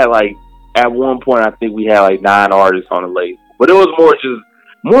 I had like, at one point, I think we had like 9 artists on the label, but it was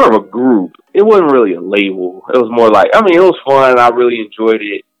more of a group. It wasn't really a label. It was more like, it was fun. I really enjoyed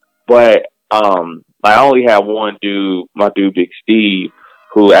it, but I only had one dude, my dude Big Steve,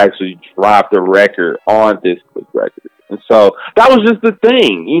 who actually dropped a record on This Click Records. And so that was just the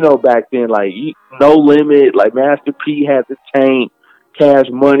thing, back then, like, No Limit, like Master P had the Tank, Cash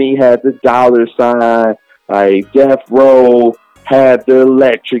Money had the $, like Death Row had the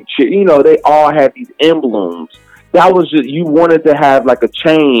Electric Chair, they all had these emblems. That was just, you wanted to have like a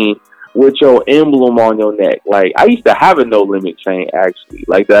chain with your emblem on your neck. Like, I used to have a No Limit chain, actually.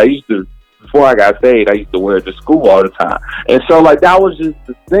 Like, that before I got saved, I used to wear it to school all the time. And so, like, that was just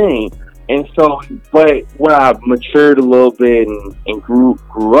the thing. And so, but when I matured a little bit and grew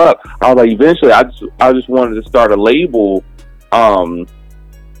up, I was like, eventually, I just wanted to start a label,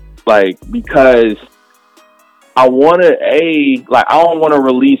 like, because I wanted I don't want to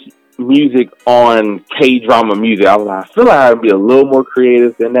release music on K-drama music. I feel like I'd be a little more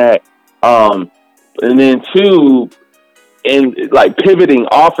creative than that. And then 2, and like pivoting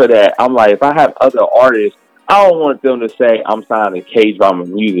off of that, I'm like, if I have other artists, I don't want them to say I'm signing K-drama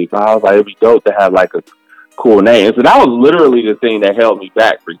music. So I was like, it'd be dope to have like a cool name. And so that was literally the thing that held me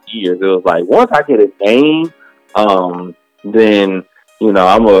back for years. It was like, once I get a name, then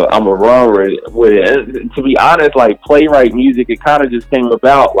I'm a run with it. And to be honest, like Playwright Music, it kind of just came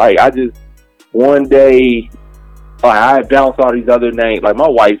about. Like I just one day, like I had bounced all these other names. Like my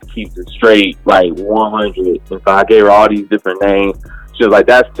wife keeps it straight, like 100. And so I gave her all these different names. She was like,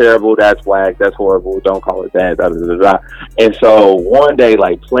 "That's terrible. That's whack. That's horrible. Don't call it that." Da, da, da, da. And so one day,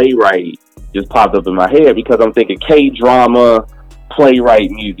 like Playwright just popped up in my head because I'm thinking K-drama, Playwright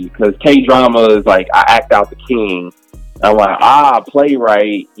Music. Because K-drama is like I act out the king. I'm like,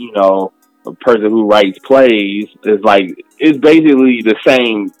 Playwright, a person who writes plays is like, it's basically the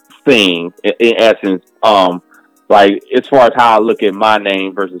same thing in essence. Like as far as how I look at my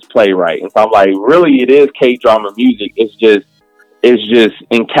name versus Playwright. And so I'm like, really it is K-drama music. It's just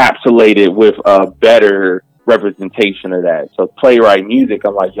encapsulated with a better representation of that. So Playwright Music,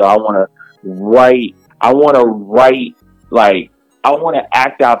 I'm like, I want to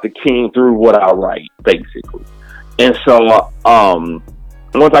act out the king through what I write, basically. And so,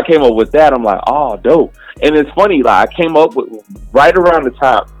 once I came up with that, I'm like, oh, dope. And it's funny, like I came up with, right around the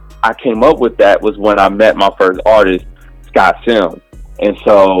time I came up with that was when I met my first artist, Scott Sims. And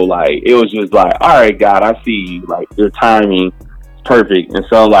so, like, it was just like, all right, God, I see you. Like, your timing is perfect. And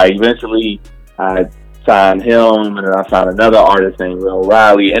so, like, eventually I signed him, and then I signed another artist named Will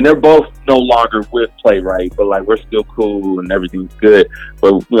Riley. And they're both no longer with Playwright, but, like, we're still cool and everything's good.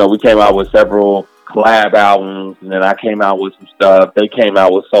 But, we came out with several collab albums, and then I came out with some stuff. They came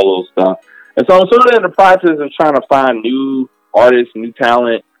out with solo stuff. And so I'm sort of in the process of trying to find new artists, new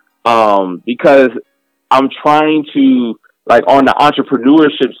talent, because I'm trying to, like, on the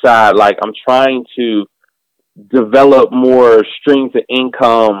entrepreneurship side, like, I'm trying to develop more streams of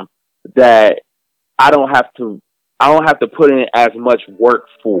income that I don't have to put in as much work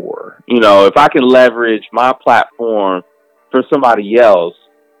for. If I can leverage my platform for somebody else,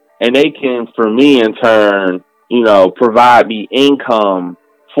 and they can, for me in turn, provide me income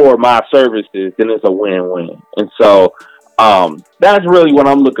for my services, then it's a win-win. And so that's really what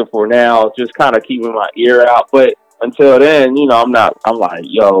I'm looking for now, just kind of keeping my ear out. But until then, I'm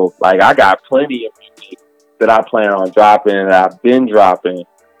like, I got plenty of music that I plan on dropping and I've been dropping.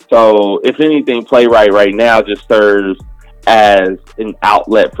 So if anything, Playwright right now just serves as an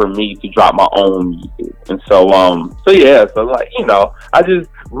outlet for me to drop my own music. And so like, I just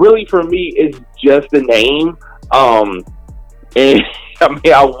really, for me, it's just the name. And I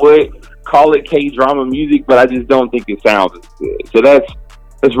mean, I would call it K-drama music, but I just don't think it sounds as good. So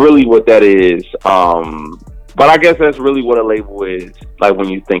that's really what that is. But I guess that's really what a label is, like, when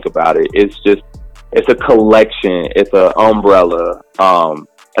you think about it. It's a collection, it's an umbrella,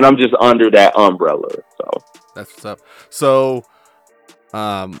 and I'm just under that umbrella. So that's what's up. So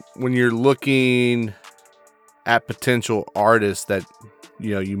when you're looking at potential artists that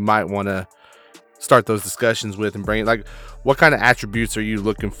you might want to start those discussions with and bring, like, what kind of attributes are you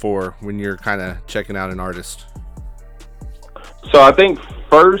looking for when you're kind of checking out an artist? So I think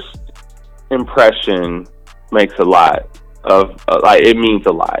first impression makes a lot of it means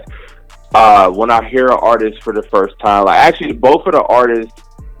a lot. When I hear an artist for the first time, like, actually both of the artists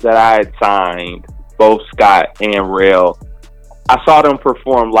that I had signed, both Scott and Rail, I saw them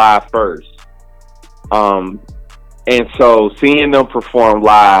perform live first. And so seeing them perform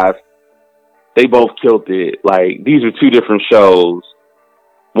live, they both killed it. Like, these are two different shows.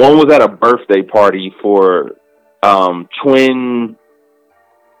 One was at a birthday party for twin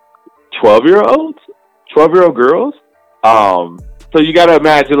 12-year-old girls. So you got to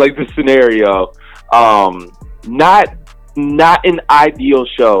imagine, like, the scenario. Not an ideal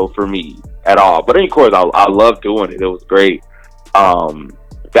show for me at all. But of course, I love doing it. It was great.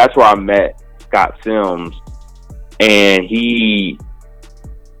 That's where I met Scott Sims, and he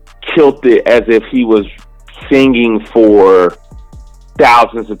killed it as if he was singing for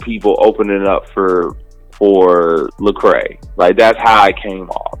thousands of people, opening up for Lecrae. Like, that's how I came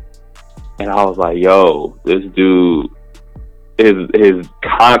off. And I was like, yo, this dude, his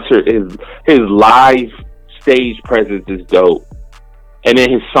concert, his live stage presence is dope. And then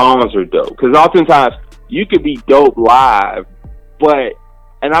his songs are dope. Because oftentimes you could be dope live,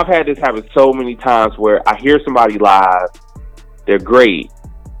 and I've had this happen so many times where I hear somebody live, they're great,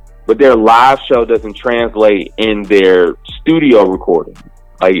 but their live show doesn't translate in their studio recording.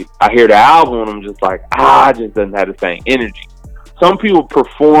 Like, I hear the album and I'm just like, it just doesn't have the same energy. Some people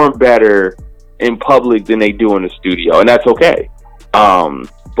perform better in public than they do in the studio, and that's okay.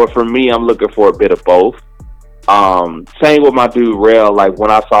 But for me, I'm looking for a bit of both. Same with my dude Rail. Like, when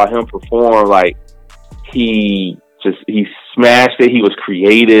I saw him perform, like, he smashed it. He was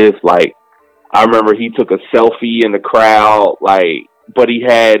creative. Like, I remember he took a selfie in the crowd, like, but he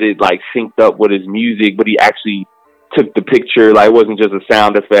had it, like, synced up with his music, but he actually took the picture. Like, it wasn't just a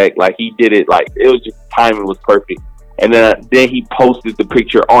sound effect. Like, he did it, like, it was just, timing was perfect. And then he posted the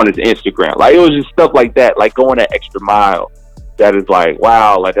picture on his Instagram. Like, it was just stuff like that, like going that extra mile. That is like,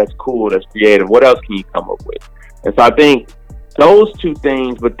 wow, like, that's cool, that's creative. What else can you come up with? And so I think those two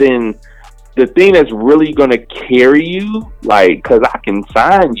things, but then the thing that's really going to carry you, like, because I can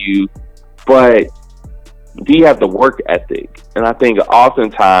sign you, but do you have the work ethic? And I think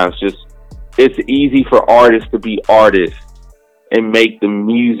oftentimes just it's easy for artists to be artists and make the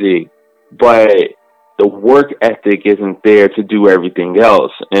music, but the work ethic isn't there to do everything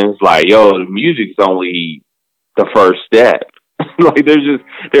else. And it's like, yo, the music's only the first step. Like,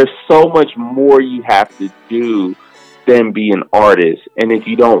 there's so much more you have to do than be an artist. And if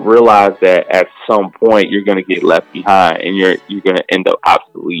you don't realize that, at some point you're going to get left behind and you're going to end up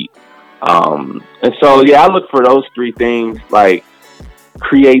obsolete. And so, yeah, I look for those three things, like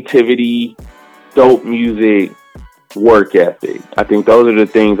creativity, dope music, work ethic. I think those are the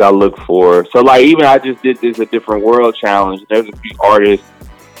things I look for. So, like, even I just did this A Different World challenge. There's a few artists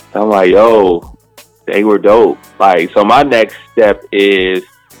I'm like, yo, they were dope. Like, so my next step is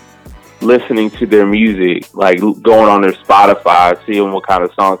listening to their music, like going on their Spotify, seeing what kind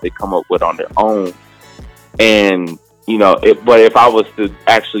of songs they come up with on their own. And, you know, but if I was to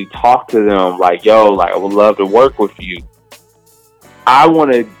actually talk to them, like, yo, like, I would love to work with you, I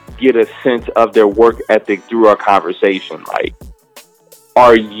want to get a sense of their work ethic through our conversation. Like,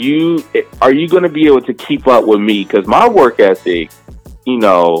 are you going to be able to keep up with me? Because my work ethic, you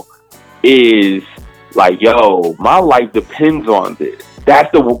know, is like, yo, my life depends on this.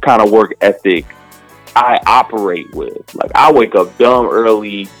 That's the kind of work ethic I operate with. Like, I wake up dumb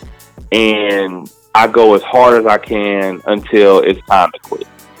early and I go as hard as I can until it's time to quit.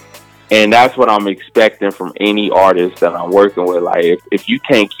 And that's what I'm expecting from any artist that I'm working with. Like, if you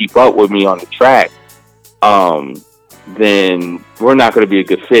can't keep up with me on the track, then we're not going to be a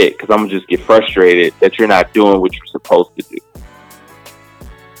good fit, because I'm going to just get frustrated that you're not doing what you're supposed to do.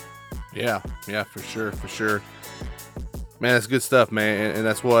 Yeah, for sure. Man, that's good stuff, man. And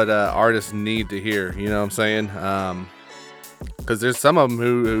that's what artists need to hear. You know what I'm saying? Because there's some of them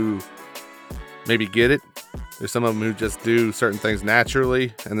who maybe get it. There's some of them who just do certain things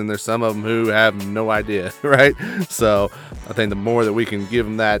naturally. And then there's some of them who have no idea, right? So I think the more that we can give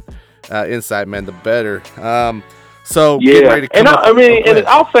them that insight, man, the better. So get ready to come up. And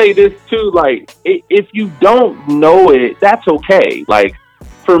I'll say this too, like, if you don't know it, that's okay. Like,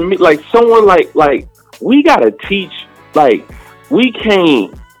 for me, like, someone like we got to teach. Like, we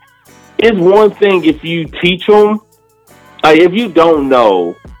can't. It's one thing if you teach them. Like, if you don't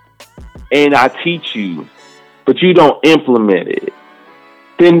know and I teach you, but you don't implement it,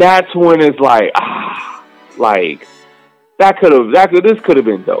 then that's when it's like, like, this could have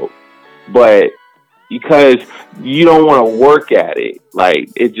been dope. But because you don't want to work at it, like,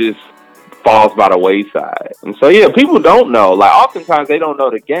 it just falls by the wayside. And so, yeah, people don't know. Like, oftentimes they don't know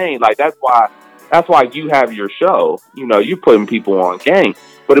the game. Like, that's why you have your show. You know, you're putting people on game.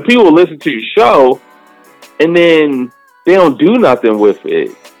 But if people listen to your show and then they don't do nothing with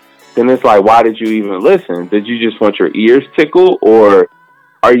it, then it's like, why did you even listen? Did you just want your ears tickled? Or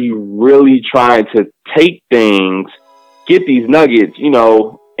are you really trying to take things, get these nuggets, you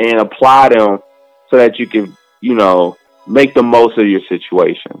know, and apply them so that you can, you know, make the most of your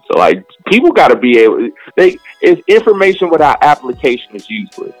situation? So, like, people got to be able, it's information without application is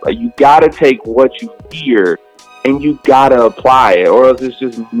useless. Like, you got to take what you hear and you got to apply it, or else it's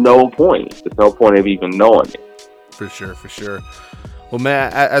just no point. There's no point of even knowing it. For sure. Well,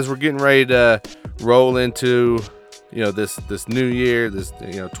 Matt, as we're getting ready to roll into, you know, this new year, this,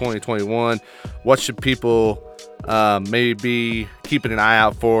 you know, 2021, what should people maybe be keeping an eye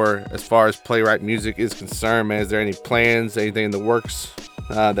out for as far as Playwright Music is concerned, man? Is there any plans, anything in the works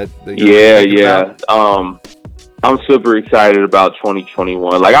that you're I'm super excited about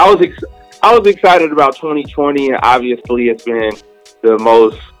 2021. Like, I was excited about 2020, and obviously it's been the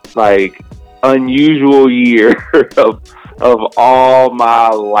most, like, unusual year of all my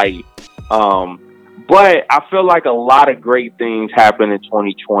life. But I feel like a lot of great things happened in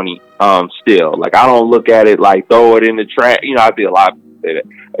 2020 still. Like, I don't look at it like throw it in the trash. You know, I see a lot of people say that.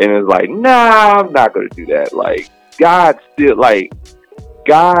 And it's like, nah, I'm not going to do that. Like,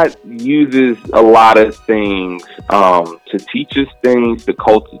 God uses a lot of things to teach us things, to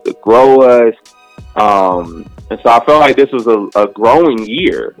culture, to grow us. And so I felt like this was a growing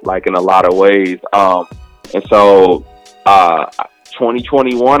year, like, in a lot of ways. And so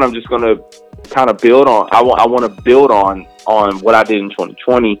 2021, I'm just going to kind of build on. I want to build on what I did in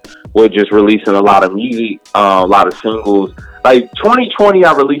 2020 with just releasing a lot of music, a lot of singles. Like, 2020,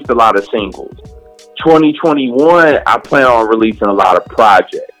 I released a lot of singles. 2021, I plan on releasing a lot of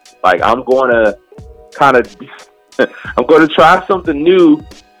projects. Like I'm going to I'm going to try something new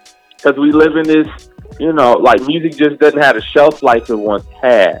because we live in this, like music just doesn't have a shelf life it once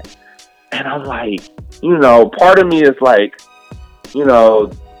had. And I'm like, part of me is like, I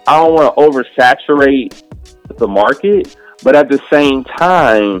don't want to oversaturate the market, but at the same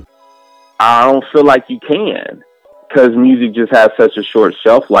time, I don't feel like you can, because music just has such a short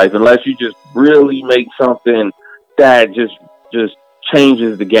shelf life unless you just really make something that just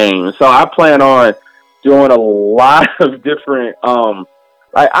changes the game. So I plan on doing a lot of different,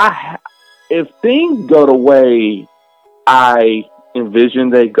 if things go the way I envision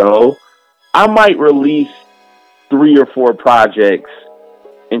they go, I might release 3 or 4 projects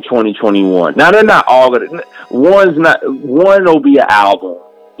in 2021. Now they're not all gonna. One will be an album,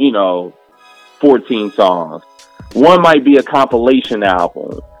 14 songs. One might be a compilation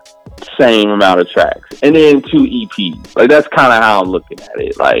album, same amount of tracks, and then 2 EPs. Like that's kind of how I'm looking at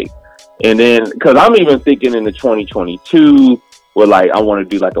it. Like, and then because I'm even thinking into 2022, where like I want to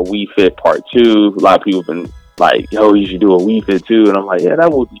do like a We Fit Part 2. A lot of people have been like, yo, you should do a We Fit too, and I'm like, yeah,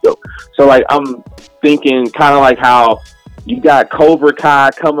 that would be dope. So like I'm thinking kind of like how you got Cobra Kai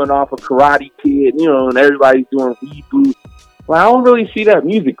coming off of Karate Kid, and everybody's doing reboot. Well, I don't really see that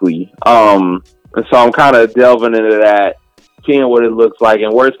musically. And so I'm kind of delving into that, seeing what it looks like.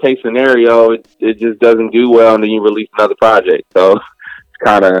 And worst case scenario, it just doesn't do well, and then you release another project. So it's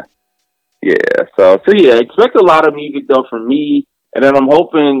kind of, yeah. So yeah, expect a lot of music though from me. And then I'm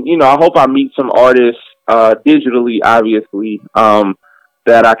hoping, I hope I meet some artists digitally, obviously,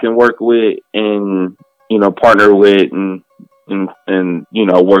 that I can work with and, partner with and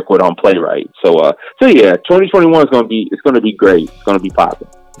work with on Playwright. So yeah, 2021 it's going to be great. It's going to be popping.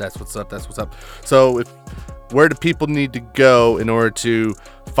 That's what's up. So where do people need to go in order to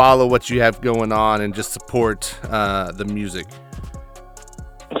follow what you have going on and just support the music?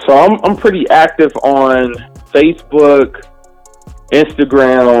 So I'm pretty active on Facebook,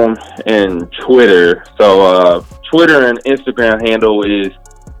 Instagram, and Twitter. So Twitter and Instagram handle is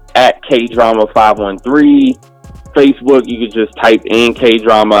at KDrama513. Facebook, you could just type in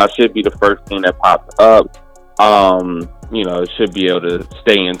K-Drama. It should be the first thing that pops up. It should be able to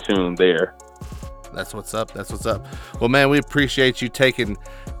stay in tune there. That's what's up. Well, man, we appreciate you taking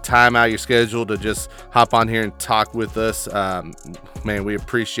time out of your schedule to just hop on here and talk with us. Man, we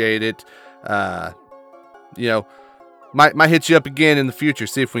appreciate it. Might hit you up again in the future,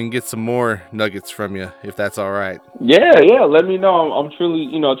 see if we can get some more nuggets from you, if that's all right. Yeah. Let me know. I'm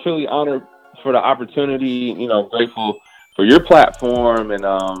truly honored for the opportunity, grateful for your platform, and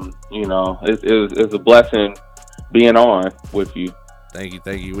it's a blessing being on with you. Thank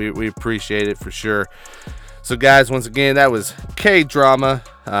you. We appreciate it for sure. So guys, once again, that was K-Drama.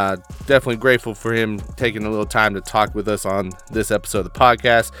 Definitely grateful for him taking a little time to talk with us on this episode of the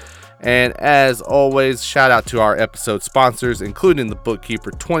podcast. And as always, shout out to our episode sponsors, including the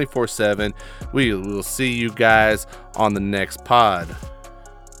Bookkeeper 24/7. We will see you guys on the next pod.